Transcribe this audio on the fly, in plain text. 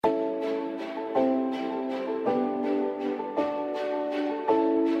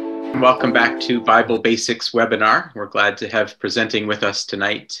everyone. Welcome back to Bible Basics webinar. We're glad to have presenting with us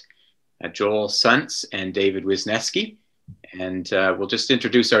tonight Joel Suntz and David Wisniewski. And we'll just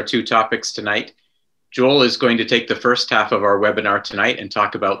introduce our two topics tonight. Joel is going to take the first half of our webinar tonight and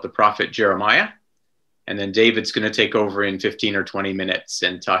talk about the prophet Jeremiah. And then David's going to take over in 15 or 20 minutes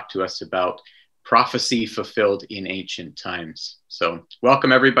and talk to us about prophecy fulfilled in ancient times. So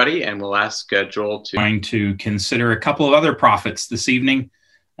welcome everybody, and we'll ask Joel to... Going to consider a couple of other prophets this evening,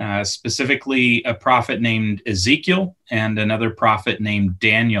 specifically a prophet named Ezekiel and another prophet named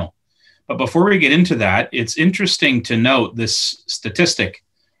Daniel. But before we get into that, it's interesting to note this statistic,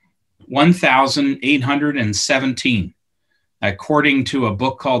 1,817. According to a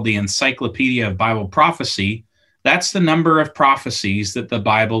book called the Encyclopedia of Bible Prophecy, that's the number of prophecies that the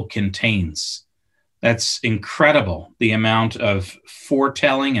Bible contains. That's incredible, the amount of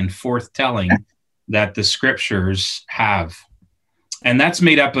foretelling and forthtelling that the scriptures have. And that's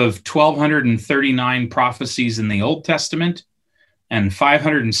made up of 1,239 prophecies in the Old Testament and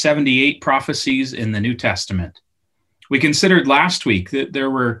 578 prophecies in the New Testament. We considered last week that there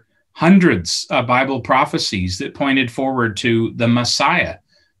were hundreds of Bible prophecies that pointed forward to the Messiah,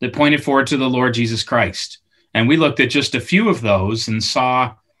 that pointed forward to the Lord Jesus Christ. And we looked at just a few of those and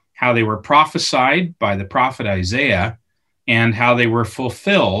saw how they were prophesied by the prophet Isaiah and how they were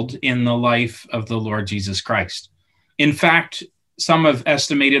fulfilled in the life of the Lord Jesus Christ. In fact, some have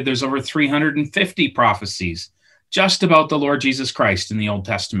estimated there's over 350 prophecies just about the Lord Jesus Christ in the Old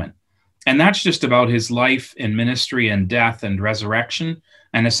Testament. And that's just about his life and ministry and death and resurrection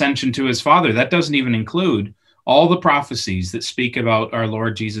and ascension to his Father. That doesn't even include all the prophecies that speak about our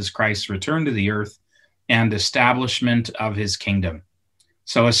Lord Jesus Christ's return to the earth and establishment of his kingdom.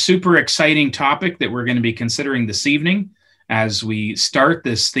 So a super exciting topic that we're going to be considering this evening as we start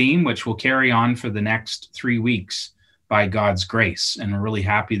this theme, which will carry on for the next 3 weeks by God's grace. And we're really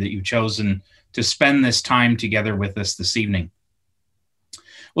happy that you've chosen to spend this time together with us this evening.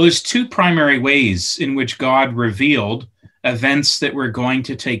 Well, there's two primary ways in which God revealed events that were going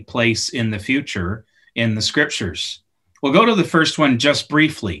to take place in the future in the scriptures. We'll go to the first one just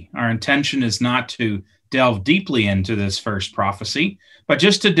briefly. Our intention is not to delve deeply into this first prophecy, but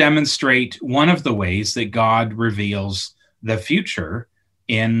just to demonstrate one of the ways that God reveals the future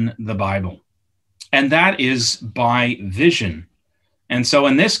in the Bible. And that is by vision. And so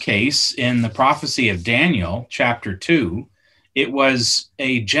in this case, in the prophecy of Daniel, chapter 2, it was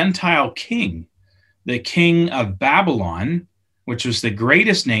a Gentile king, the king of Babylon, which was the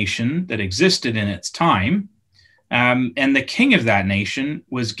greatest nation that existed in its time. And the king of that nation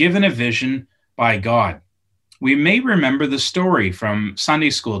was given a vision by God. We may remember the story from Sunday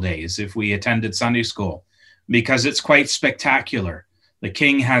school days if we attended Sunday school, because it's quite spectacular. The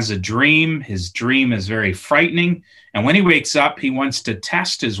king has a dream. His dream is very frightening. And when he wakes up, he wants to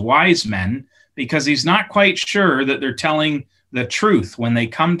test his wise men because he's not quite sure that they're telling the truth when they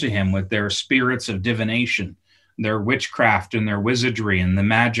come to him with their spirits of divination, their witchcraft and their wizardry and the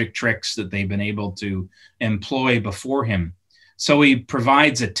magic tricks that they've been able to employ before him. So he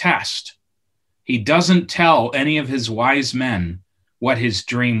provides a test. He doesn't tell any of his wise men what his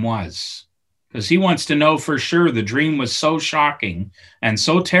dream was, because he wants to know for sure the dream was so shocking and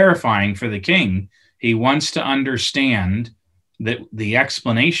so terrifying for the king. He wants to understand that the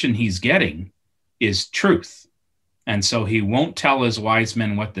explanation he's getting is truth. And so he won't tell his wise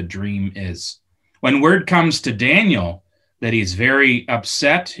men what the dream is. When word comes to Daniel that he's very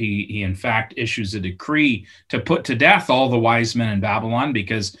upset, he in fact issues a decree to put to death all the wise men in Babylon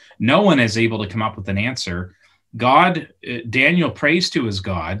because no one is able to come up with an answer. Daniel prays to his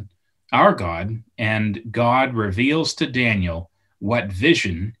God, our God, and God reveals to Daniel what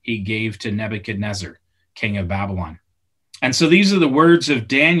vision he gave to Nebuchadnezzar, king of Babylon. And so these are the words of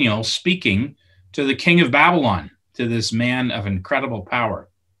Daniel speaking to the king of Babylon, to this man of incredible power.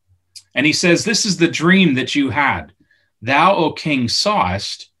 And he says, "This is the dream that you had. Thou, O king,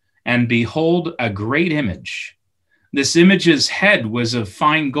 sawest, and behold, a great image. This image's head was of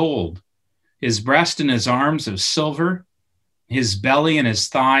fine gold, his breast and his arms of silver, his belly and his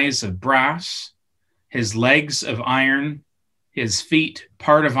thighs of brass, his legs of iron, his feet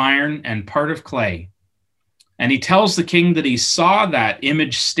part of iron and part of clay." And he tells the king that he saw that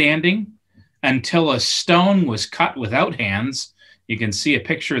image standing until a stone was cut without hands. You can see a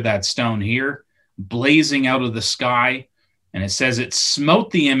picture of that stone here, blazing out of the sky. And it says it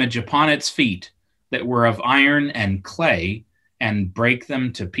smote the image upon its feet that were of iron and clay and brake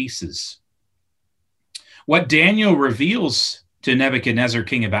them to pieces. What Daniel reveals to Nebuchadnezzar,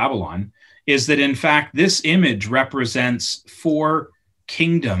 king of Babylon, is that in fact this image represents 4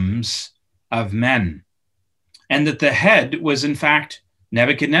 kingdoms of men, and that the head was in fact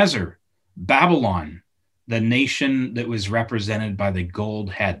Nebuchadnezzar, Babylon, the nation that was represented by the gold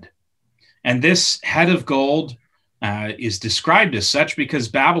head. And this head of gold is described as such because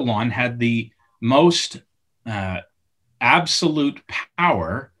Babylon had the most absolute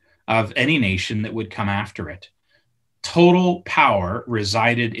power of any nation that would come after it. Total power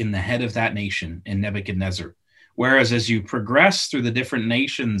resided in the head of that nation, in Nebuchadnezzar. Whereas as you progress through the different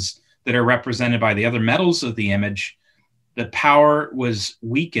nations that are represented by the other metals of the image, the power was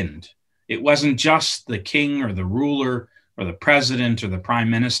weakened. It wasn't just the king or the ruler or the president or the prime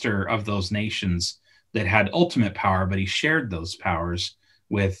minister of those nations that had ultimate power, but he shared those powers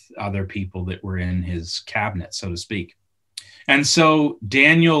with other people that were in his cabinet, so to speak. And so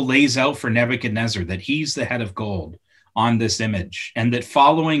Daniel lays out for Nebuchadnezzar that he's the head of gold on this image, and that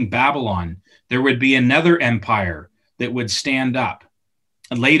following Babylon, there would be another empire that would stand up.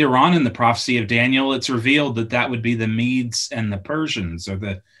 And later on in the prophecy of Daniel, it's revealed that that would be the Medes and the Persians, or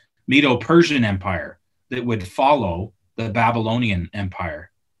the Medo-Persian Empire, that would follow the Babylonian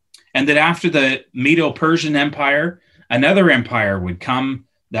Empire. And that after the Medo-Persian Empire, another empire would come,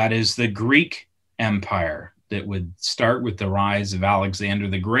 that is the Greek Empire, that would start with the rise of Alexander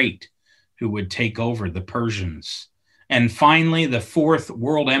the Great, who would take over the Persians. And finally, the fourth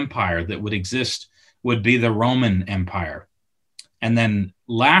world empire that would exist would be the Roman Empire. And then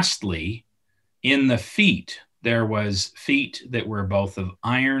lastly, in the feet, there was feet that were both of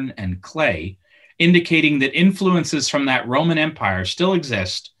iron and clay, indicating that influences from that Roman Empire still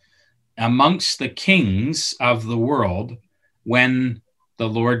exist amongst the kings of the world when the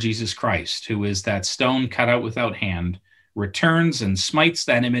Lord Jesus Christ, who is that stone cut out without hand, returns and smites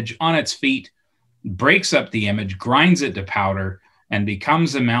that image on its feet, breaks up the image, grinds it to powder, and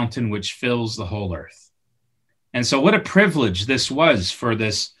becomes a mountain which fills the whole earth. And so what a privilege this was for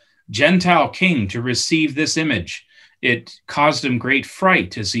this Gentile king to receive this image. It caused him great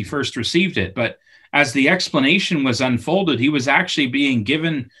fright as he first received it, but as the explanation was unfolded, he was actually being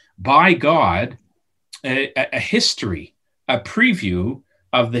given by God a history, a preview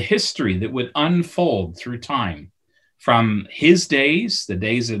of the history that would unfold through time, from his days, the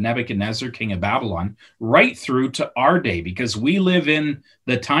days of Nebuchadnezzar, king of Babylon, right through to our day, because we live in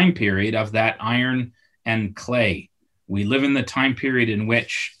the time period of that iron and clay. We live in the time period in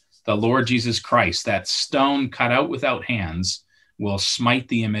which the Lord Jesus Christ, that stone cut out without hands, will smite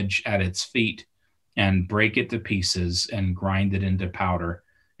the image at its feet and break it to pieces and grind it into powder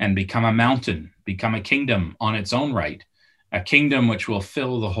and become a mountain, become a kingdom on its own right, a kingdom which will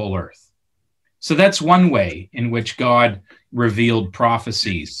fill the whole earth. So that's one way in which God revealed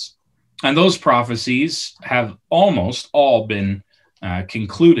prophecies. And those prophecies have almost all been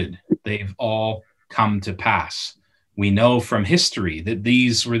concluded. They've all come to pass. We know from history that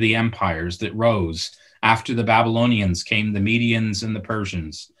these were the empires that rose. After the Babylonians came the Medians and the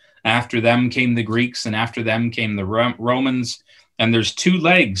Persians. After them came the Greeks, and after them came the Romans. And there's two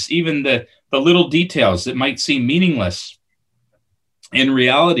legs, even the little details that might seem meaningless. In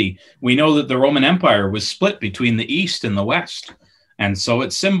reality, we know that the Roman Empire was split between the East and the West. And so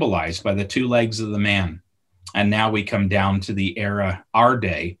it's symbolized by the two legs of the man. And now we come down to the era, our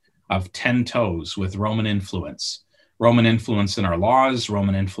day, of 10 toes with Roman influence. Roman influence in our laws,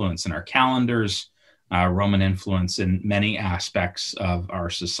 Roman influence in our calendars, Roman influence in many aspects of our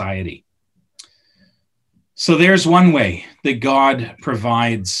society. So there's one way that God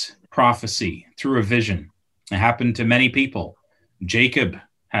provides prophecy, through a vision. It happened to many people. Jacob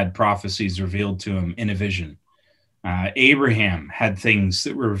had prophecies revealed to him in a vision. Abraham had things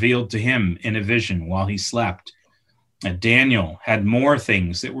that were revealed to him in a vision while he slept. Daniel had more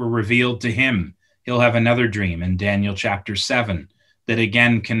things that were revealed to him. He'll have another dream in Daniel chapter 7 that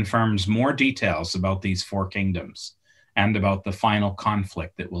again confirms more details about these four kingdoms and about the final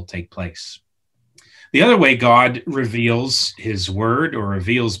conflict that will take place. The other way God reveals his word or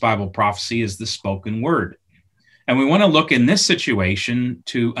reveals Bible prophecy is the spoken word. And we want to look in this situation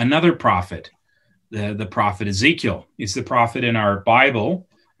to another prophet, the prophet Ezekiel. He's the prophet in our Bible,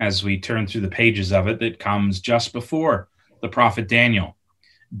 as we turn through the pages of it, that comes just before the prophet Daniel.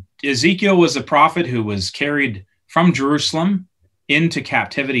 Ezekiel was a prophet who was carried from Jerusalem into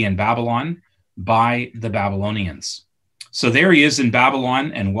captivity in Babylon by the Babylonians. So there he is in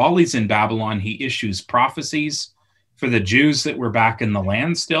Babylon, and while he's in Babylon, he issues prophecies for the Jews that were back in the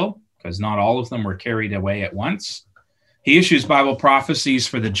land still, because not all of them were carried away at once. He issues Bible prophecies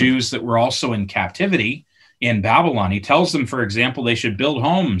for the Jews that were also in captivity in Babylon. He tells them, for example, they should build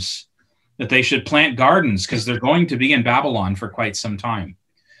homes, that they should plant gardens, because they're going to be in Babylon for quite some time.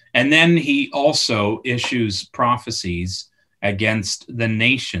 And then he also issues prophecies against the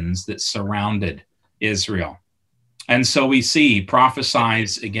nations that surrounded Israel. And so we see he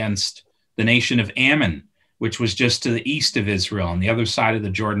prophesies against the nation of Ammon, which was just to the east of Israel on the other side of the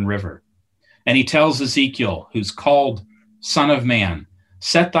Jordan River. And he tells Ezekiel, who's called Son of Man,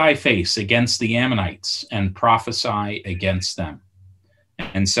 set thy face against the Ammonites and prophesy against them.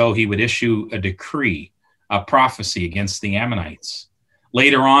 And so he would issue a decree, a prophecy against the Ammonites.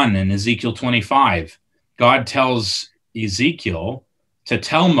 Later on in Ezekiel 25, God tells Ezekiel to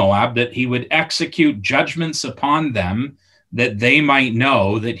tell Moab that he would execute judgments upon them that they might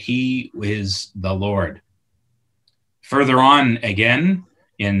know that he is the Lord. Further on again,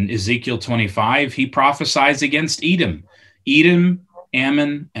 in Ezekiel 25, he prophesies against Edom. Edom,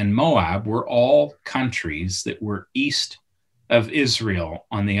 Ammon, and Moab were all countries that were east of Israel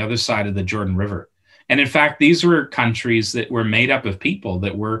on the other side of the Jordan River. And in fact, these were countries that were made up of people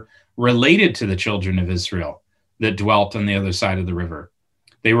that were related to the children of Israel that dwelt on the other side of the river.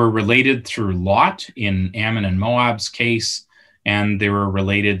 They were related through Lot in Ammon and Moab's case, and they were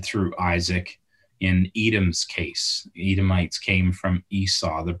related through Isaac in Edom's case. Edomites came from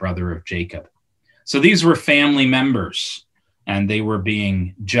Esau, the brother of Jacob. So these were family members, and they were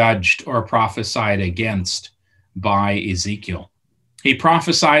being judged or prophesied against by Ezekiel. He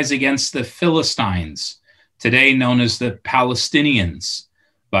prophesies against the Philistines, today known as the Palestinians,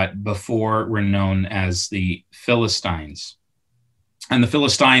 but before were known as the Philistines. And the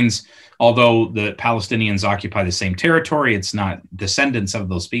Philistines, although the Palestinians occupy the same territory, it's not descendants of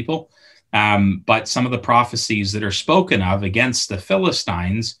those people. But some of the prophecies that are spoken of against the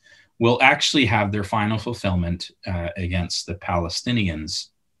Philistines will actually have their final fulfillment against the Palestinians.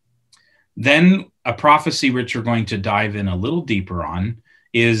 Then a prophecy which we're going to dive in a little deeper on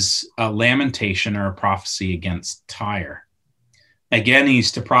is a lamentation or a prophecy against Tyre. Again,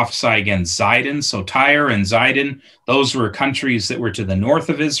 he's to prophesy against Zidon. So Tyre and Zidon, those were countries that were to the north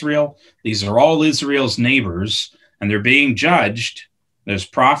of Israel. These are all Israel's neighbors, and they're being judged. There's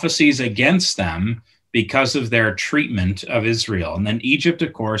prophecies against them because of their treatment of Israel. And then Egypt,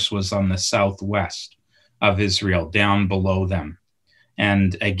 of course, was on the southwest of Israel, down below them.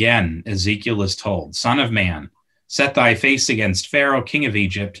 And again, Ezekiel is told, Son of man, set thy face against Pharaoh, king of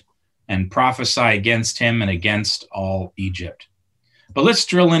Egypt, and prophesy against him and against all Egypt. But let's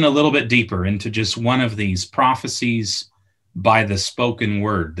drill in a little bit deeper into just one of these prophecies by the spoken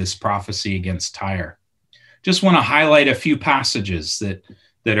word, this prophecy against Tyre. Just want to highlight a few passages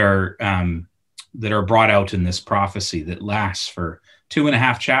that are brought out in this prophecy that lasts for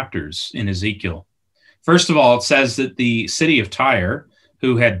 2.5 chapters in Ezekiel. First of all, it says that the city of Tyre,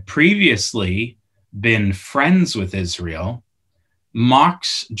 who had previously been friends with Israel,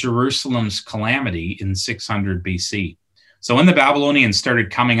 mocks Jerusalem's calamity in 600 BC. So when the Babylonians started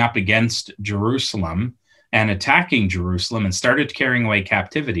coming up against Jerusalem and attacking Jerusalem and started carrying away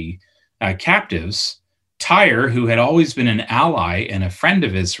captives, Tyre, who had always been an ally and a friend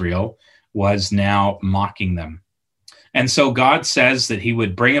of Israel, was now mocking them. And so God says that he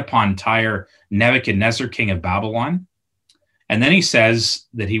would bring upon Tyre Nebuchadnezzar, king of Babylon. And then he says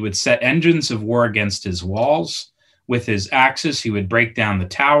that he would set engines of war against his walls. With his axes, he would break down the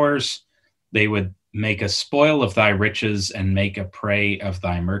towers. They would make a spoil of thy riches and make a prey of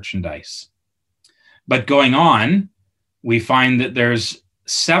thy merchandise. But going on, we find that there's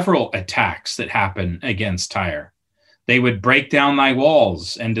several attacks that happen against Tyre. They would break down thy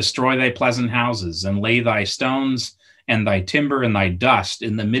walls and destroy thy pleasant houses and lay thy stones and thy timber and thy dust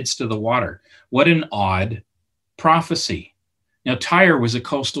in the midst of the water. What an odd prophecy. Now, Tyre was a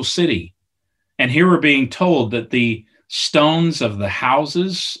coastal city, and here we're being told that the stones of the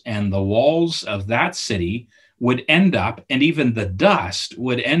houses and the walls of that city would end up, and even the dust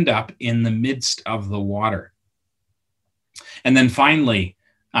would end up in the midst of the water. And then finally,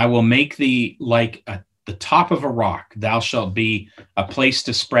 I will make thee like the top of a rock. Thou shalt be a place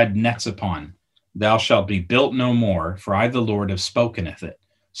to spread nets upon. Thou shalt be built no more, for I, the Lord, have spoken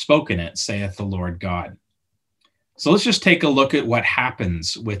it, saith the Lord God. So let's just take a look at what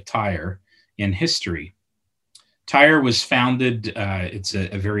happens with Tyre in history. Tyre was founded, it's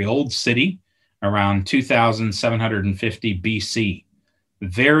a very old city, around 2750 BC.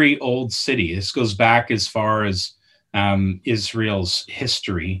 Very old city. This goes back as far as Israel's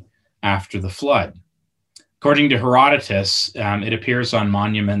history after the flood. According to Herodotus, it appears on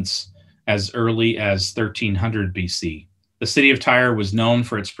monuments as early as 1300 BC. The city of Tyre was known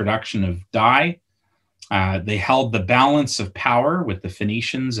for its production of dye. They held the balance of power with the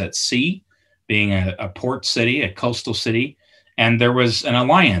Phoenicians at sea, being a port city, a coastal city. And there was an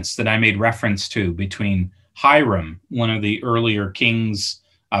alliance that I made reference to between Hiram, one of the earlier kings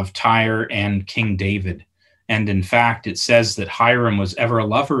of Tyre, and King David. And in fact, it says that Hiram was ever a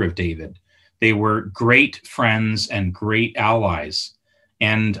lover of David. They were great friends and great allies.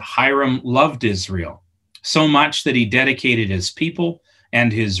 And Hiram loved Israel so much that he dedicated his people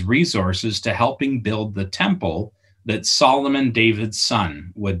and his resources to helping build the temple that Solomon, David's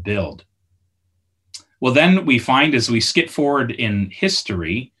son, would build. Well, then we find, as we skip forward in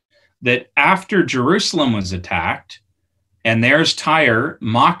history, that after Jerusalem was attacked, and there's Tyre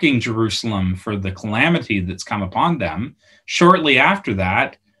mocking Jerusalem for the calamity that's come upon them, shortly after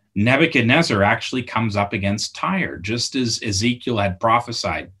that, Nebuchadnezzar actually comes up against Tyre, just as Ezekiel had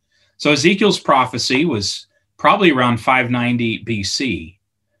prophesied. So Ezekiel's prophecy was probably around 590 BC,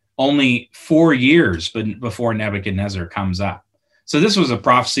 only 4 years before Nebuchadnezzar comes up. So this was a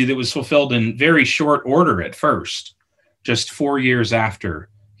prophecy that was fulfilled in very short order at first, just 4 years after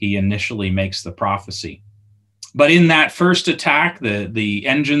he initially makes the prophecy. But in that first attack, the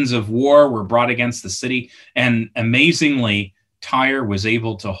engines of war were brought against the city, and amazingly, Tyre was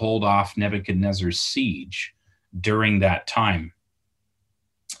able to hold off Nebuchadnezzar's siege during that time.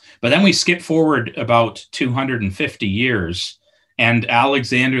 But then we skip forward about 250 years, and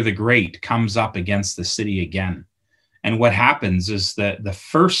Alexander the Great comes up against the city again. And what happens is that the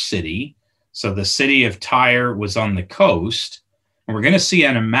first city, so the city of Tyre, was on the coast, and we're going to see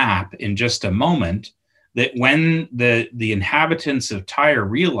on a map in just a moment that when the inhabitants of Tyre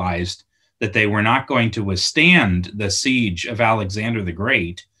realized that they were not going to withstand the siege of Alexander the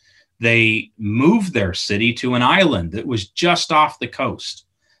Great, they moved their city to an island that was just off the coast.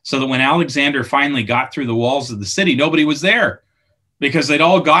 So that when Alexander finally got through the walls of the city, nobody was there, because they'd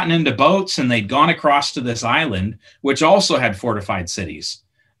all gotten into boats and they'd gone across to this island, which also had fortified cities.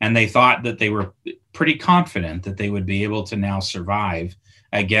 And they thought that they were pretty confident that they would be able to now survive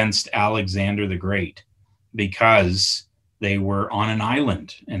against Alexander the Great, because they were on an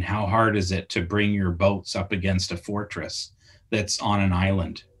island. And how hard is it to bring your boats up against a fortress that's on an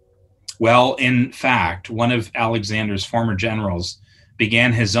island? Well, in fact, one of Alexander's former generals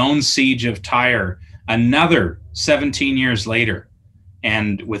began his own siege of Tyre another 17 years later.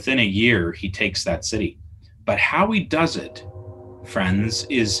 And within a year, he takes that city. But how he does it, friends,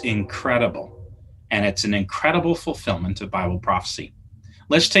 is incredible. And it's an incredible fulfillment of Bible prophecy.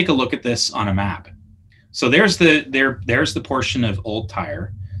 Let's take a look at this on a map. So there's the portion of Old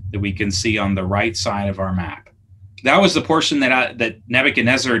Tyre that we can see on the right side of our map. That was the portion that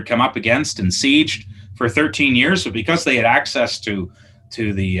Nebuchadnezzar had come up against and sieged for 13 years. But because they had access to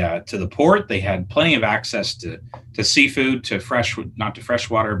the port, they had plenty of access to seafood, not to fresh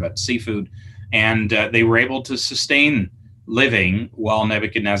water, but seafood, and they were able to sustain living while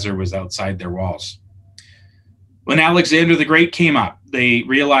Nebuchadnezzar was outside their walls. When Alexander the Great came up, they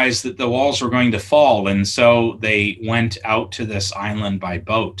realized that the walls were going to fall, and so they went out to this island by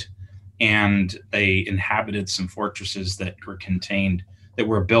boat, and they inhabited some fortresses that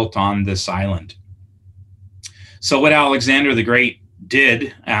were built on this island. So what Alexander the Great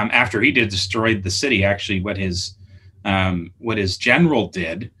did, after he destroyed the city, actually what his general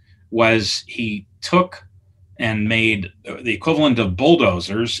did was he took and made the equivalent of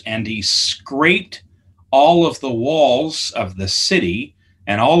bulldozers, and he scraped all of the walls of the city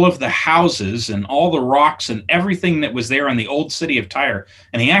and all of the houses and all the rocks and everything that was there in the old city of Tyre.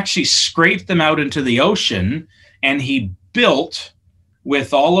 And he actually scraped them out into the ocean, and he built,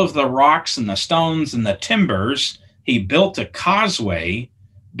 with all of the rocks and the stones and the timbers, he built a causeway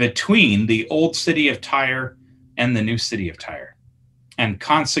between the old city of Tyre and the new city of Tyre. And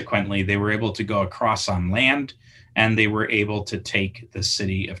consequently, they were able to go across on land, and they were able to take the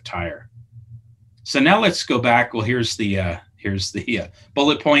city of Tyre. So now let's go back. Well, here's the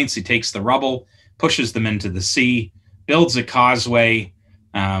bullet points. He takes the rubble, pushes them into the sea, builds a causeway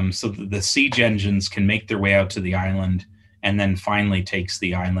so that the siege engines can make their way out to the island, and then finally takes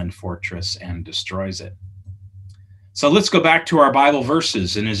the island fortress and destroys it. So let's go back to our Bible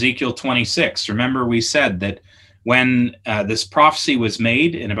verses in Ezekiel 26. Remember, we said that when this prophecy was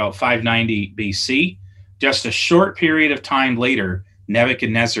made in about 590 BC, just a short period of time later,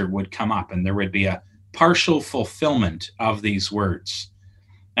 Nebuchadnezzar would come up, and there would be a partial fulfillment of these words,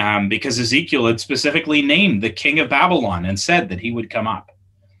 because Ezekiel had specifically named the king of Babylon and said that he would come up.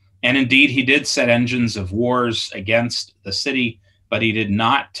 And indeed, he did set engines of wars against the city, but he did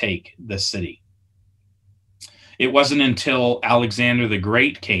not take the city. It wasn't until Alexander the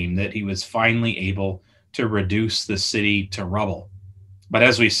Great came that he was finally able to reduce the city to rubble. But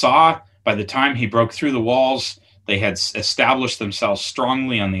as we saw, by the time he broke through the walls, they had established themselves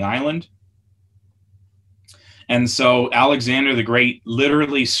strongly on the island. And so Alexander the Great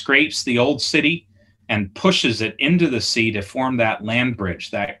literally scrapes the old city and pushes it into the sea to form that land bridge,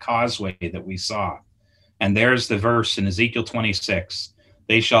 that causeway that we saw. And there's the verse in Ezekiel 26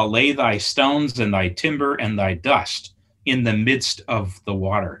 They shall lay thy stones and thy timber and thy dust in the midst of the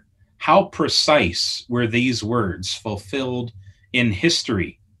water. How precise were these words fulfilled in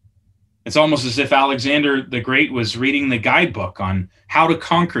history? It's almost as if Alexander the Great was reading the guidebook on how to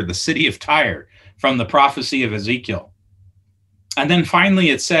conquer the city of Tyre from the prophecy of Ezekiel. And then finally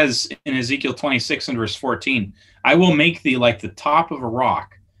it says in Ezekiel 26 and verse 14, I will make thee like the top of a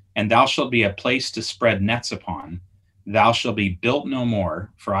rock, and thou shalt be a place to spread nets upon. Thou shalt be built no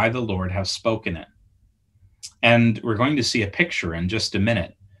more, for I, the Lord, have spoken it. And we're going to see a picture in just a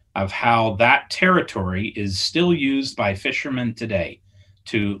minute of how that territory is still used by fishermen today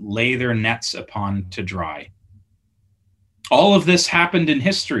to lay their nets upon to dry. All of this happened in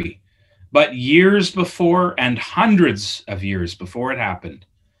history, but years before and hundreds of years before it happened,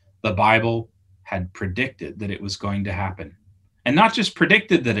 the Bible had predicted that it was going to happen. And not just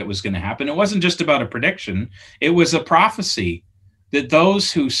predicted that it was going to happen. It wasn't just about a prediction. It was a prophecy that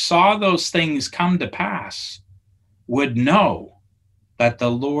those who saw those things come to pass would know that the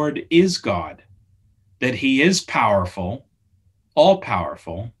Lord is God, that he is powerful,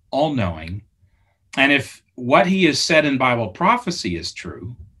 all-knowing. And if what he has said in Bible prophecy is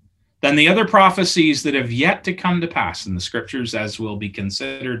true, then the other prophecies that have yet to come to pass in the scriptures, as will be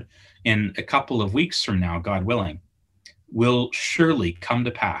considered in a couple of weeks from now, God willing, will surely come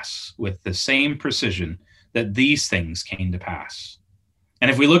to pass with the same precision that these things came to pass.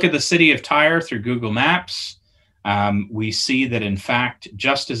 And if we look at the city of Tyre through Google Maps, we see that in fact,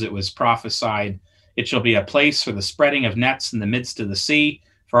 just as it was prophesied, it shall be a place for the spreading of nets in the midst of the sea.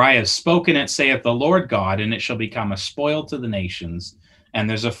 For I have spoken it, saith the Lord God, and it shall become a spoil to the nations. And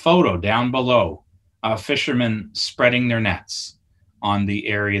there's a photo down below of fishermen spreading their nets on the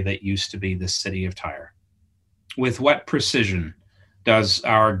area that used to be the city of Tyre. With what precision does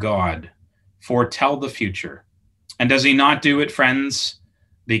our God foretell the future? And does he not do it, friends,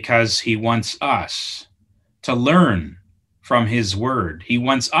 because he wants us to learn from his word? He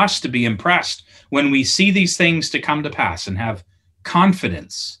wants us to be impressed when we see these things to come to pass and have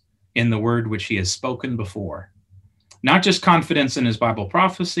confidence in the word which he has spoken before. Not just confidence in his Bible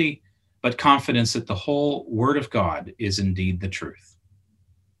prophecy, but confidence that the whole word of God is indeed the truth.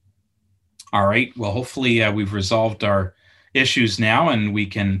 All right, well, hopefully we've resolved our issues now and we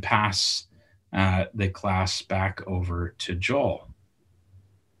can pass the class back over to Joel.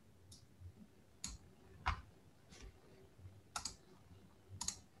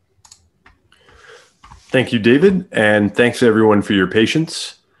 Thank you, David, and thanks everyone for your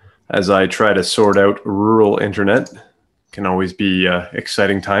patience as I try to sort out rural internet. Can always be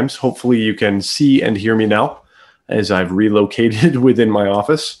exciting times. Hopefully you can see and hear me now as I've relocated within my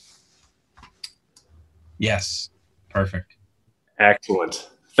office. Yes, perfect.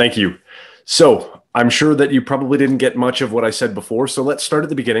 Excellent. Thank you. So I'm sure that you probably didn't get much of what I said before, so let's start at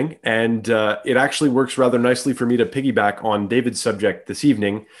the beginning. And it actually works rather nicely for me to piggyback on David's subject this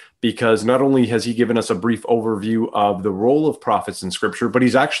evening, because not only has he given us a brief overview of the role of prophets in Scripture, but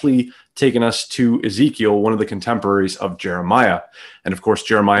he's actually taken us to Ezekiel, one of the contemporaries of Jeremiah. And of course,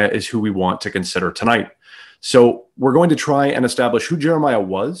 Jeremiah is who we want to consider tonight. So we're going to try and establish who Jeremiah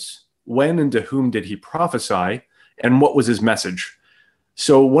was, when and to whom did he prophesy, and what was his message.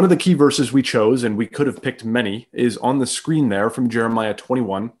 So one of the key verses we chose, and we could have picked many, is on the screen there from Jeremiah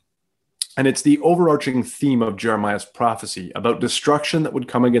 21. And it's the overarching theme of Jeremiah's prophecy about destruction that would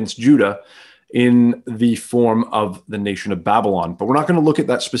come against Judah in the form of the nation of Babylon. But we're not going to look at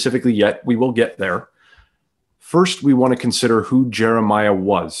that specifically yet. We will get there. First, we want to consider who Jeremiah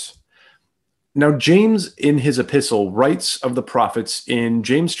was. Now, James, in his epistle, writes of the prophets in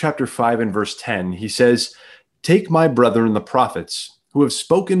James chapter 5 and verse 10. He says, "Take my brethren the prophets, who have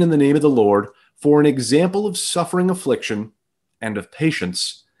spoken in the name of the Lord, for an example of suffering affliction and of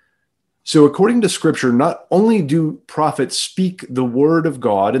patience." So according to Scripture, not only do prophets speak the word of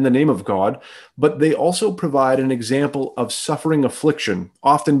God in the name of God, but they also provide an example of suffering affliction,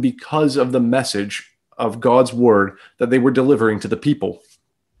 often because of the message of God's word that they were delivering to the people.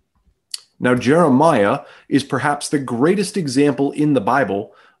 Now, Jeremiah is perhaps the greatest example in the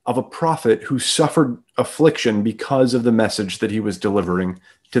Bible of a prophet who suffered affliction because of the message that he was delivering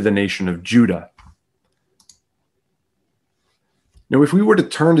to the nation of Judah. Now, if we were to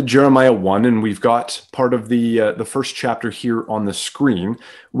turn to Jeremiah 1, and we've got part of the first chapter here on the screen,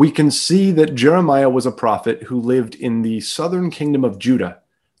 we can see that Jeremiah was a prophet who lived in the southern kingdom of Judah,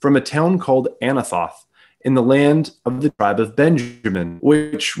 from a town called Anathoth, in the land of the tribe of Benjamin,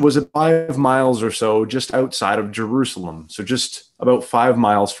 which was 5 miles or so just outside of Jerusalem, so just about 5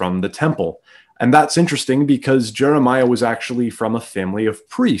 miles from the temple. And that's interesting because Jeremiah was actually from a family of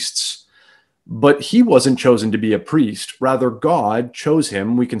priests. But he wasn't chosen to be a priest. Rather, God chose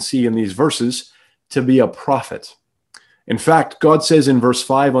him, we can see in these verses, to be a prophet. In fact, God says in verse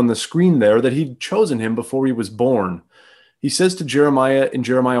 5 on the screen there that he'd chosen him before he was born. He says to Jeremiah in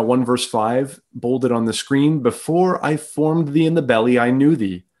Jeremiah 1 verse 5, bolded on the screen, "Before I formed thee in the belly, I knew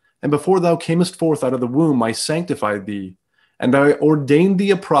thee. And before thou camest forth out of the womb, I sanctified thee. And I ordained thee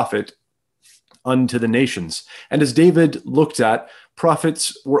a prophet unto the nations." And as David looked at,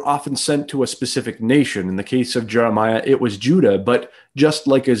 prophets were often sent to a specific nation. In the case of Jeremiah, it was Judah. But just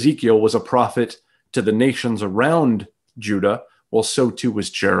like Ezekiel was a prophet to the nations around Judah, well, so too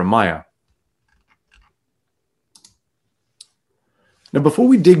was Jeremiah. Now, before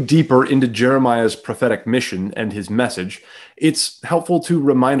we dig deeper into Jeremiah's prophetic mission and his message, it's helpful to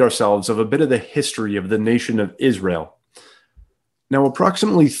remind ourselves of a bit of the history of the nation of Israel. Now,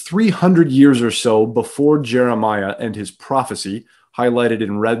 approximately 300 years or so before Jeremiah and his prophecy, highlighted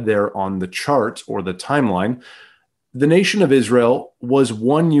in red there on the chart or the timeline, the nation of Israel was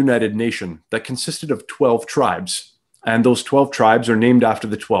one united nation that consisted of 12 tribes. And those 12 tribes are named after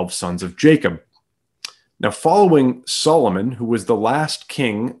the 12 sons of Jacob. Now, following Solomon, who was the last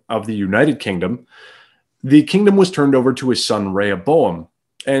king of the United Kingdom, the kingdom was turned over to his son Rehoboam,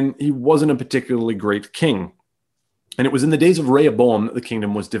 and he wasn't a particularly great king. And it was in the days of Rehoboam that the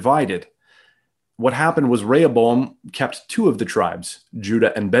kingdom was divided. What happened was Rehoboam kept two of the tribes,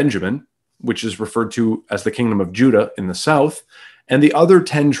 Judah and Benjamin, which is referred to as the kingdom of Judah in the south, and the other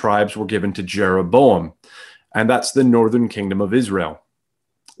 10 tribes were given to Jeroboam, and that's the northern kingdom of Israel.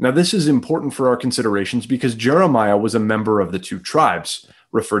 Now, this is important for our considerations because Jeremiah was a member of the two tribes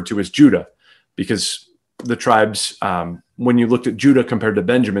referred to as Judah, because the tribes, when you looked at Judah compared to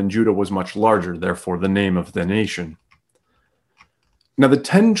Benjamin, Judah was much larger, therefore the name of the nation. Now, the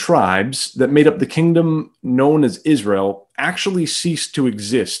 10 tribes that made up the kingdom known as Israel actually ceased to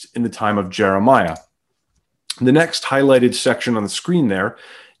exist in the time of Jeremiah. The next highlighted section on the screen there,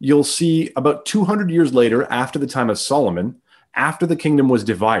 you'll see about 200 years later, after the time of Solomon, after the kingdom was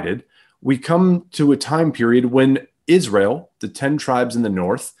divided, we come to a time period when Israel, the 10 tribes in the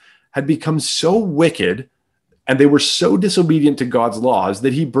north, had become so wicked and they were so disobedient to God's laws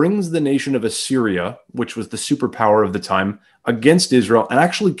that he brings the nation of Assyria, which was the superpower of the time, against Israel and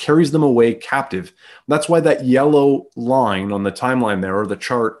actually carries them away captive. That's why that yellow line on the timeline there, or the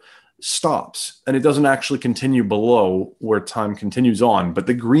chart, stops, and it doesn't actually continue below where time continues on. But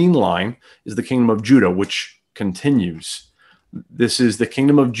the green line is the kingdom of Judah, which continues. This is the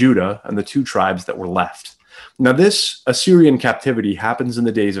kingdom of Judah and the two tribes that were left. Now, this Assyrian captivity happens in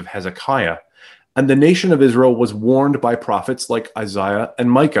the days of Hezekiah, and the nation of Israel was warned by prophets like Isaiah and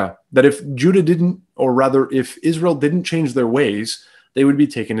Micah that if Judah didn't, or rather if Israel didn't change their ways, they would be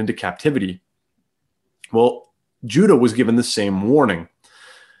taken into captivity. Well, Judah was given the same warning.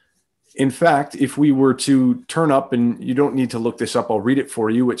 In fact, if we were to turn up, and you don't need to look this up, I'll read it for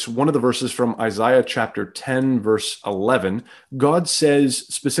you. It's one of the verses from Isaiah chapter 10, verse 11. God says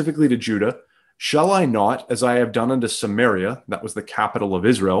specifically to Judah, "Shall I not, as I have done unto Samaria," that was the capital of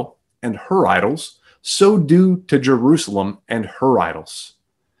Israel, "and her idols, so do to Jerusalem and her idols."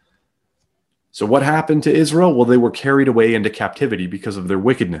 So what happened to Israel? Well, they were carried away into captivity because of their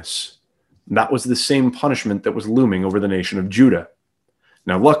wickedness. And that was the same punishment that was looming over the nation of Judah.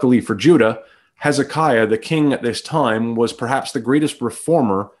 Now, luckily for Judah, Hezekiah, the king at this time, was perhaps the greatest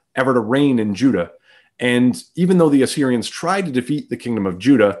reformer ever to reign in Judah. And even though the Assyrians tried to defeat the kingdom of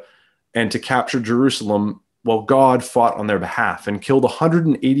Judah and to capture Jerusalem, well, God fought on their behalf and killed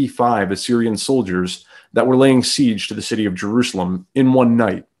 185 Assyrian soldiers that were laying siege to the city of Jerusalem in one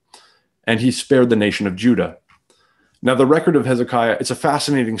night. And he spared the nation of Judah. Now, the record of Hezekiah, it's a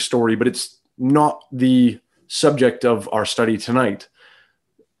fascinating story, but it's not the subject of our study tonight.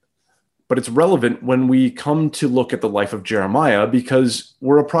 But it's relevant when we come to look at the life of Jeremiah, because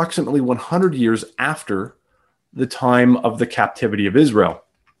we're approximately 100 years after the time of the captivity of Israel.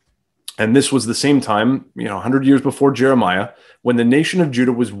 And this was the same time, 100 years before Jeremiah, when the nation of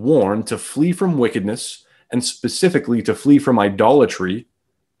Judah was warned to flee from wickedness and specifically to flee from idolatry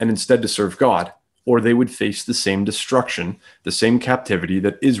and instead to serve God, or they would face the same destruction, the same captivity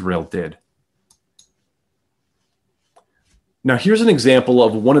that Israel did. Now, here's an example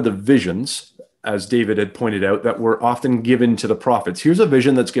of one of the visions, as David had pointed out, that were often given to the prophets. Here's a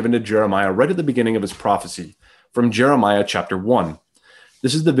vision that's given to Jeremiah right at the beginning of his prophecy from Jeremiah chapter 1.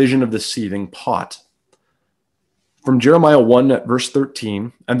 This is the vision of the seething pot. From Jeremiah 1 at verse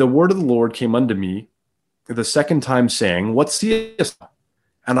 13, "And the word of the Lord came unto me the second time, saying, What seest thou?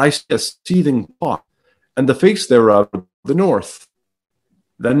 And I see a seething pot, and the face thereof the north.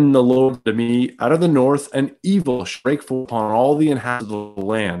 Then the Lord said to me, out of the north, an evil shall break forth upon all the inhabitants of the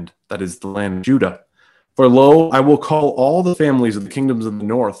land, that is the land of Judah. For lo, I will call all the families of the kingdoms of the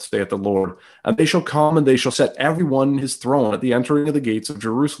north, saith the Lord, and they shall come, and they shall set every one his throne at the entering of the gates of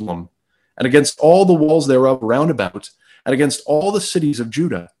Jerusalem, and against all the walls thereof round about, and against all the cities of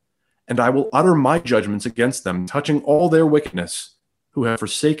Judah. And I will utter my judgments against them, touching all their wickedness, who have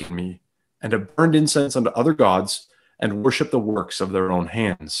forsaken me, and have burned incense unto other gods, and worship the works of their own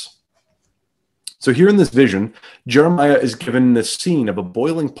hands. So here in this vision, Jeremiah is given this scene of a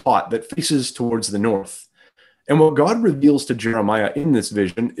boiling pot that faces towards the north. And what God reveals to Jeremiah in this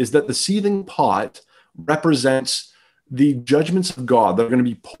vision is that the seething pot represents the judgments of God that are going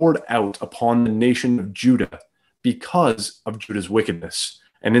to be poured out upon the nation of Judah because of Judah's wickedness.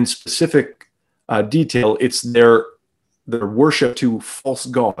 And in specific detail, it's their worship to false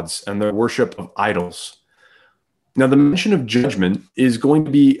gods and their worship of idols. Now, the mention of judgment is going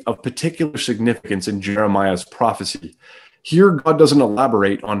to be of particular significance in Jeremiah's prophecy. Here, God doesn't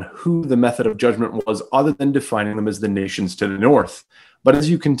elaborate on who the method of judgment was other than defining them as the nations to the north. But as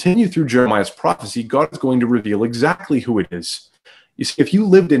you continue through Jeremiah's prophecy, God is going to reveal exactly who it is. You see, if you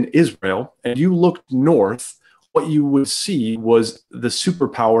lived in Israel and you looked north, what you would see was the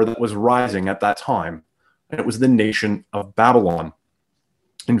superpower that was rising at that time, and it was the nation of Babylon.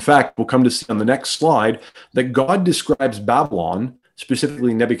 In fact, we'll come to see on the next slide that God describes Babylon,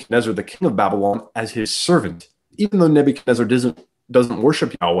 specifically Nebuchadnezzar, the king of Babylon, as his servant. Even though Nebuchadnezzar doesn't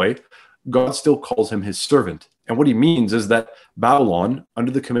worship Yahweh, God still calls him his servant. And what he means is that Babylon,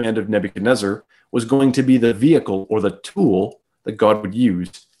 under the command of Nebuchadnezzar, was going to be the vehicle or the tool that God would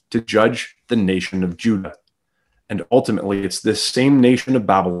use to judge the nation of Judah. And ultimately, it's this same nation of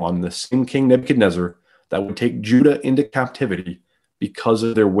Babylon, the same king Nebuchadnezzar, that would take Judah into captivity because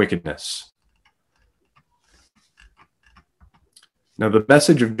of their wickedness. Now, the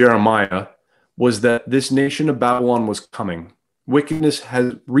message of Jeremiah was that this nation of Babylon was coming. Wickedness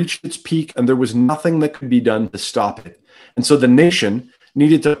had reached its peak, and there was nothing that could be done to stop it. And so the nation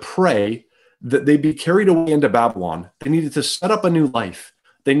needed to pray that they be carried away into Babylon. They needed to set up a new life.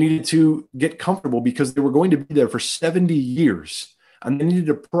 They needed to get comfortable because they were going to be there for 70 years. And they needed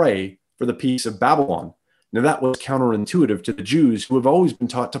to pray for the peace of Babylon. Now, that was counterintuitive to the Jews who have always been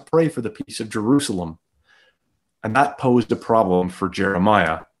taught to pray for the peace of Jerusalem. And that posed a problem for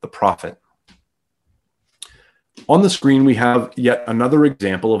Jeremiah, the prophet. On the screen, we have yet another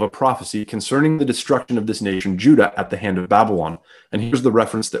example of a prophecy concerning the destruction of this nation, Judah, at the hand of Babylon. And here's the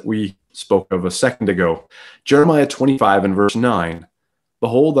reference that we spoke of a second ago. Jeremiah 25 and verse 9.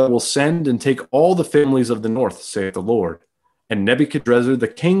 Behold, I will send and take all the families of the north, saith the Lord, and Nebuchadrezzar, the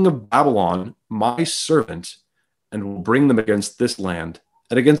king of Babylon, my servant, and will bring them against this land,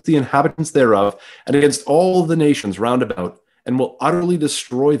 and against the inhabitants thereof, and against all the nations round about, and will utterly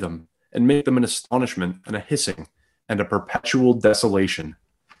destroy them, and make them an astonishment, and a hissing, and a perpetual desolation.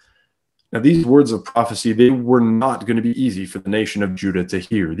 Now, these words of prophecy, they were not going to be easy for the nation of Judah to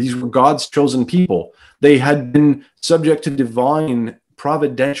hear. These were God's chosen people. They had been subject to divine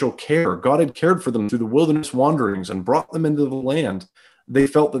providential care. God had cared for them through the wilderness wanderings and brought them into the land. They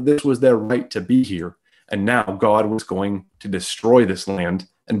felt that this was their right to be here. And now God was going to destroy this land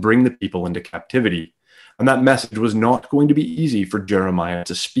and bring the people into captivity. And that message was not going to be easy for Jeremiah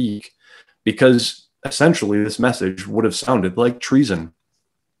to speak, because essentially this message would have sounded like treason.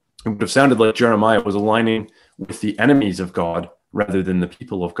 It would have sounded like Jeremiah was aligning with the enemies of God rather than the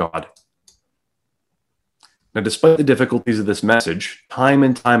people of God. Now, despite the difficulties of this message, time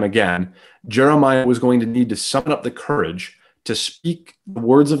and time again, Jeremiah was going to need to summon up the courage to speak the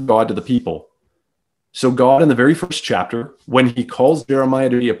words of God to the people. So God, in the very first chapter, when he calls Jeremiah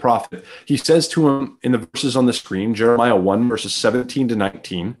to be a prophet, he says to him in the verses on the screen, Jeremiah 1, verses 17 to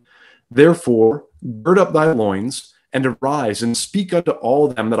 19, Therefore, gird up thy loins, and arise, and speak unto all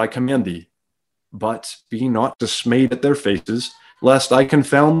them that I command thee. But be not dismayed at their faces, lest I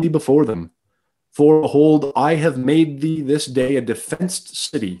confound thee before them. For behold, I have made thee this day a defenced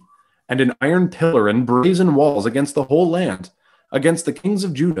city, and an iron pillar and brazen walls against the whole land, against the kings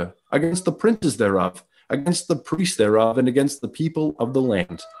of Judah, against the princes thereof, against the priests thereof, and against the people of the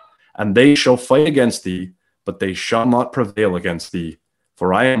land. And they shall fight against thee, but they shall not prevail against thee.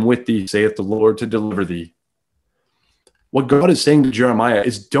 For I am with thee, saith the Lord, to deliver thee. What God is saying to Jeremiah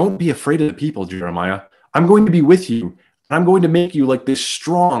is, don't be afraid of the people, Jeremiah. I'm going to be with you, and I'm going to make you like this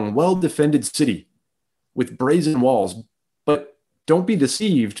strong, well-defended city with brazen walls. But don't be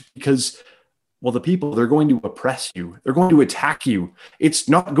deceived, because, well, the people, they're going to oppress you. They're going to attack you. It's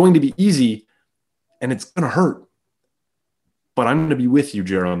not going to be easy, and it's going to hurt. But I'm going to be with you,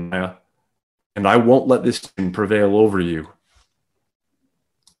 Jeremiah, and I won't let this sin prevail over you.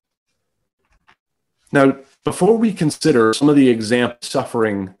 Now, before we consider some of the example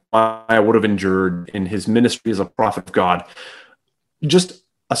suffering Jeremiah would have endured in his ministry as a prophet of God, just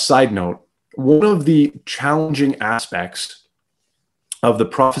a side note, one of the challenging aspects of the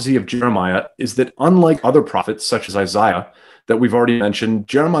prophecy of Jeremiah is that unlike other prophets such as Isaiah that we've already mentioned,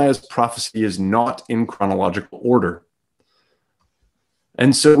 Jeremiah's prophecy is not in chronological order.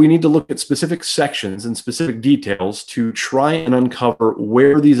 And so we need to look at specific sections and specific details to try and uncover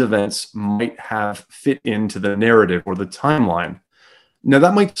where these events might have fit into the narrative or the timeline. Now,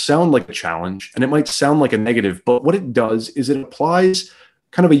 that might sound like a challenge and it might sound like a negative, but what it does is it applies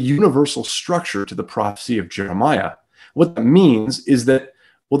kind of a universal structure to the prophecy of Jeremiah. What that means is that,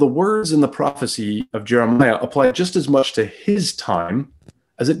 well, the words in the prophecy of Jeremiah apply just as much to his time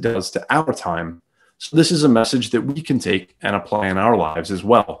as it does to our time. So this is a message that we can take and apply in our lives as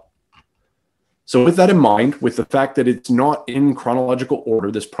well. So with that in mind, with the fact that it's not in chronological order,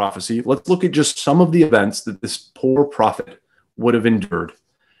 this prophecy, let's look at just some of the events that this poor prophet would have endured.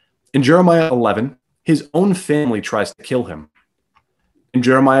 In Jeremiah 11, his own family tries to kill him. In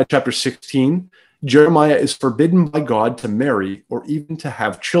Jeremiah chapter 16, Jeremiah is forbidden by God to marry or even to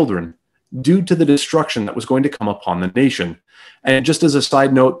have children due to the destruction that was going to come upon the nation. And just as a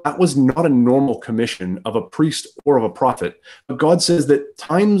side note, that was not a normal commission of a priest or of a prophet. But God says that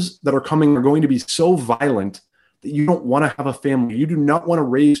times that are coming are going to be so violent that you don't want to have a family. You do not want to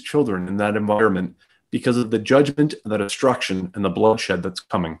raise children in that environment because of the judgment, the destruction, and the bloodshed that's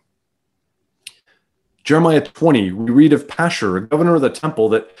coming. Jeremiah 20, we read of Pashur, a governor of the temple,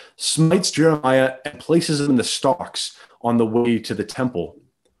 that smites Jeremiah and places him in the stocks on the way to the temple.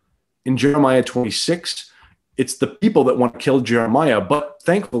 In Jeremiah 26, it's the people that want to kill Jeremiah, but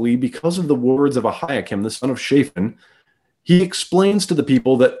thankfully, because of the words of Ahikam, the son of Shaphan, he explains to the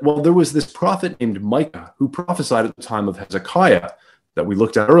people that, well, there was this prophet named Micah who prophesied at the time of Hezekiah that we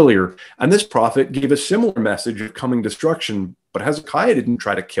looked at earlier, and this prophet gave a similar message of coming destruction, but Hezekiah didn't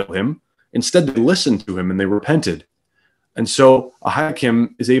try to kill him. Instead, they listened to him and they repented. And so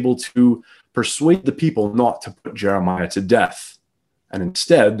Ahikam is able to persuade the people not to put Jeremiah to death. And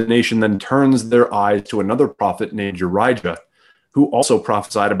instead, the nation then turns their eyes to another prophet named Jerijah, who also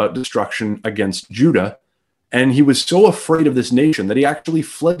prophesied about destruction against Judah. And he was so afraid of this nation that he actually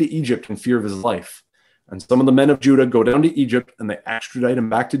fled to Egypt in fear of his life. And some of the men of Judah go down to Egypt and they extradite him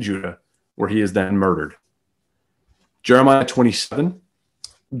back to Judah, where he is then murdered. Jeremiah 27,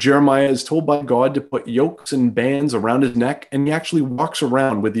 Jeremiah is told by God to put yokes and bands around his neck, and he actually walks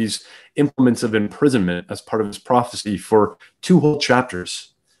around with these implements of imprisonment as part of his prophecy for 2 whole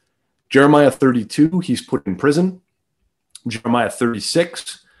chapters. Jeremiah 32, he's put in prison. Jeremiah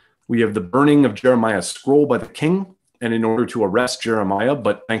 36, we have the burning of Jeremiah's scroll by the king, and in order to arrest Jeremiah,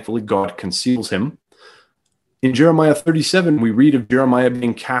 but thankfully God conceals him. In Jeremiah 37, we read of Jeremiah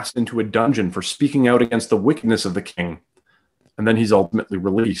being cast into a dungeon for speaking out against the wickedness of the king. And then he's ultimately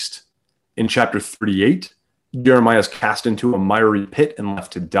released. In chapter 38, Jeremiah is cast into a miry pit and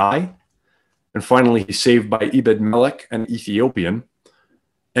left to die. And finally, he's saved by Ebed-Melech, an Ethiopian.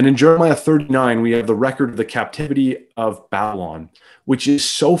 And in Jeremiah 39, we have the record of the captivity of Babylon, which is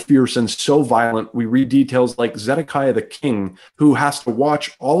so fierce and so violent. We read details like Zedekiah the king, who has to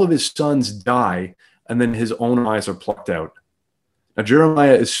watch all of his sons die, and then his own eyes are plucked out. Now,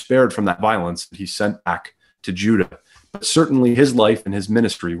 Jeremiah is spared from that violence, and he's sent back to Judah. But certainly his life and his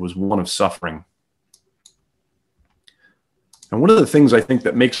ministry was one of suffering. And one of the things I think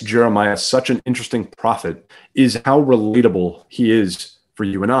that makes Jeremiah such an interesting prophet is how relatable he is for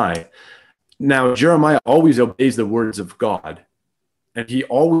you and I. Now, Jeremiah always obeys the words of God, and he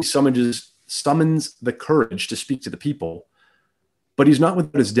always summons the courage to speak to the people, but he's not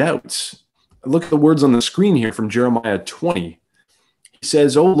without his doubts. Look at the words on the screen here from Jeremiah 20. He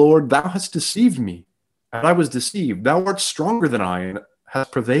says, "O Lord, thou hast deceived me, and I was deceived. Thou art stronger than I, and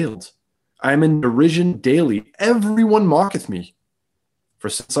hast prevailed. I am in derision daily. Everyone mocketh me. For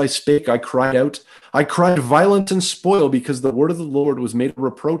since I spake, I cried out. I cried violence and spoil, because the word of the Lord was made a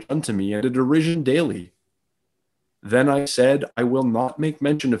reproach unto me, and a derision daily. Then I said, I will not make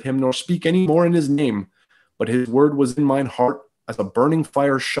mention of him, nor speak any more in his name. But his word was in mine heart, as a burning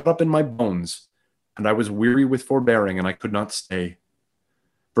fire shut up in my bones. And I was weary with forbearing, and I could not stay."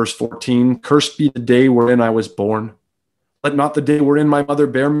 Verse 14, "Cursed be the day wherein I was born. Let not the day wherein my mother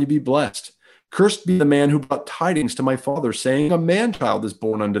bare me be blessed. Cursed be the man who brought tidings to my father, saying, A man-child is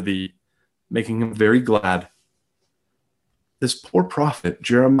born unto thee, making him very glad." This poor prophet,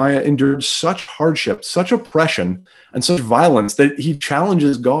 Jeremiah, endured such hardship, such oppression, and such violence that he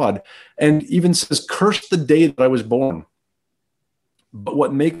challenges God and even says, "Cursed the day that I was born." But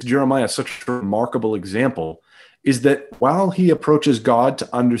what makes Jeremiah such a remarkable example is that while he approaches God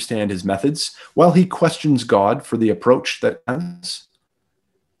to understand his methods, while he questions God for the approach that he has,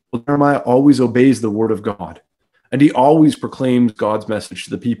 Jeremiah always obeys the word of God, and he always proclaims God's message to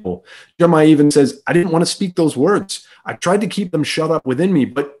the people. Jeremiah even says, I didn't want to speak those words. I tried to keep them shut up within me,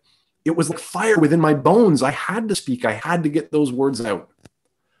 but it was like fire within my bones. I had to speak. I had to get those words out.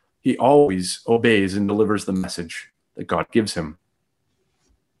 He always obeys and delivers the message that God gives him.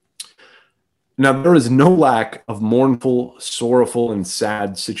 Now, there is no lack of mournful, sorrowful, and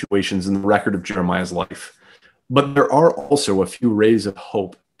sad situations in the record of Jeremiah's life, but there are also a few rays of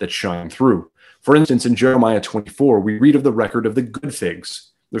hope that shine through. For instance, in Jeremiah 24, we read of the record of the good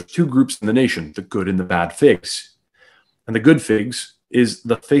figs. There's two groups in the nation, the good and the bad figs. And the good figs is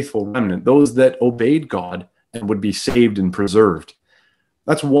the faithful remnant, those that obeyed God and would be saved and preserved.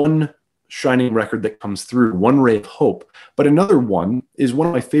 That's one shining record that comes through, one ray of hope. But another one is one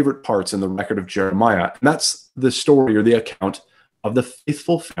of my favorite parts in the record of Jeremiah, and that's the story or the account of the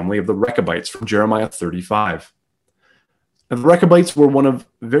faithful family of the Rechabites from Jeremiah 35. Now, the Rechabites were one of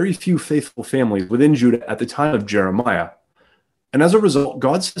very few faithful families within Judah at the time of Jeremiah. And as a result,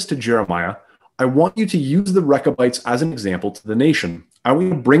 God says to Jeremiah, I want you to use the Rechabites as an example to the nation. I want you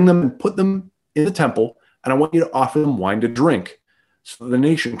to bring them and put them in the temple, and I want you to offer them wine to drink, so the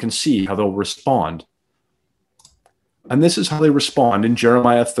nation can see how they'll respond. And this is how they respond in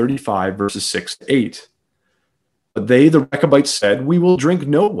Jeremiah 35, verses 6 to 8. But they, the Rechabites, said, we will drink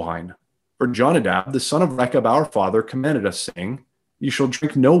no wine. For Jonadab, the son of Rechab, our father, commanded us, saying, you shall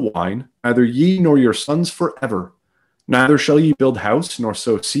drink no wine, neither ye nor your sons forever. Neither shall ye build house, nor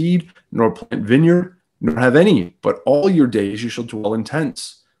sow seed, nor plant vineyard, nor have any, but all your days you shall dwell in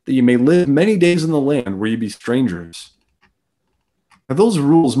tents, that ye may live many days in the land where ye be strangers. Now, those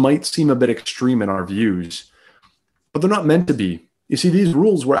rules might seem a bit extreme in our views, but they're not meant to be. You see, these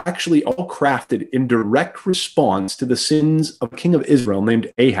rules were actually all crafted in direct response to the sins of a king of Israel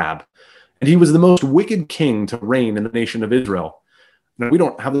named Ahab. And he was the most wicked king to reign in the nation of Israel. Now, we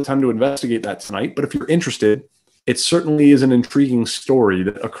don't have the time to investigate that tonight, but if you're interested, it certainly is an intriguing story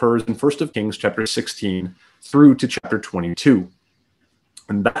that occurs in 1 Kings chapter 16 through to chapter 22.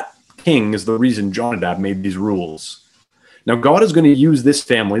 And that king is the reason Jonadab made these rules. Now, God is going to use this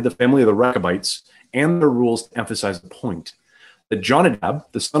family, the family of the Rechabites, and their rules to emphasize the point that Jonadab,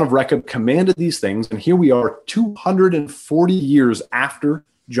 the son of Rechab, commanded these things, and here we are 240 years after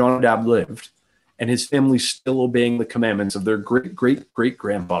Jonadab lived, and his family still obeying the commandments of their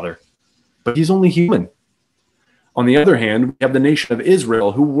great-great-great-grandfather. But he's only human. On the other hand, we have the nation of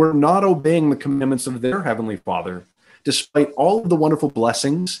Israel who were not obeying the commandments of their heavenly Father, despite all of the wonderful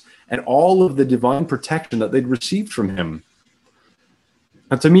blessings and all of the divine protection that they'd received from him.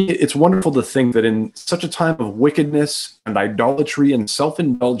 Now, to me, it's wonderful to think that in such a time of wickedness and idolatry and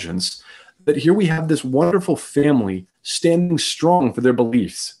self-indulgence, that here we have this wonderful family standing strong for their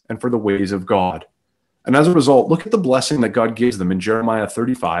beliefs and for the ways of God. And as a result, look at the blessing that God gives them in Jeremiah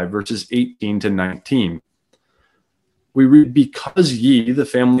 35, verses 18 to 19. We read, because ye, the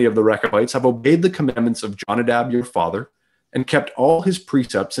family of the Rechabites, have obeyed the commandments of Jonadab your father, and kept all his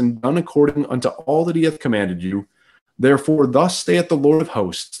precepts, and done according unto all that he hath commanded you, therefore thus saith the Lord of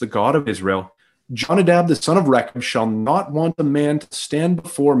hosts, the God of Israel, Jonadab the son of Rechab shall not want a man to stand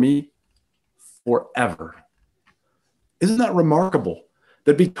before me forever. Isn't that remarkable?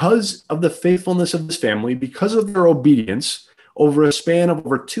 That because of the faithfulness of this family, because of their obedience, over a span of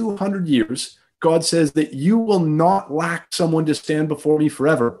over 200 years, God says that you will not lack someone to stand before me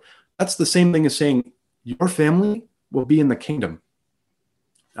forever. That's the same thing as saying your family will be in the kingdom.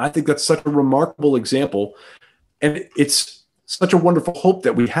 I think that's such a remarkable example. And it's such a wonderful hope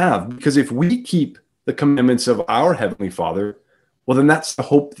that we have, because if we keep the commandments of our Heavenly Father, well, then that's the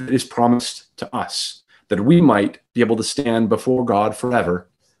hope that is promised to us, that we might be able to stand before God forever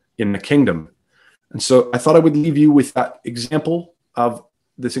in the kingdom. And so I thought I would leave you with that example of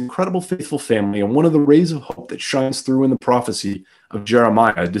this incredible faithful family and one of the rays of hope that shines through in the prophecy of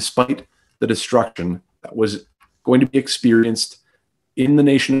Jeremiah, despite the destruction that was going to be experienced in the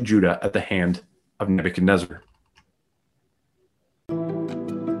nation of Judah at the hand of Nebuchadnezzar.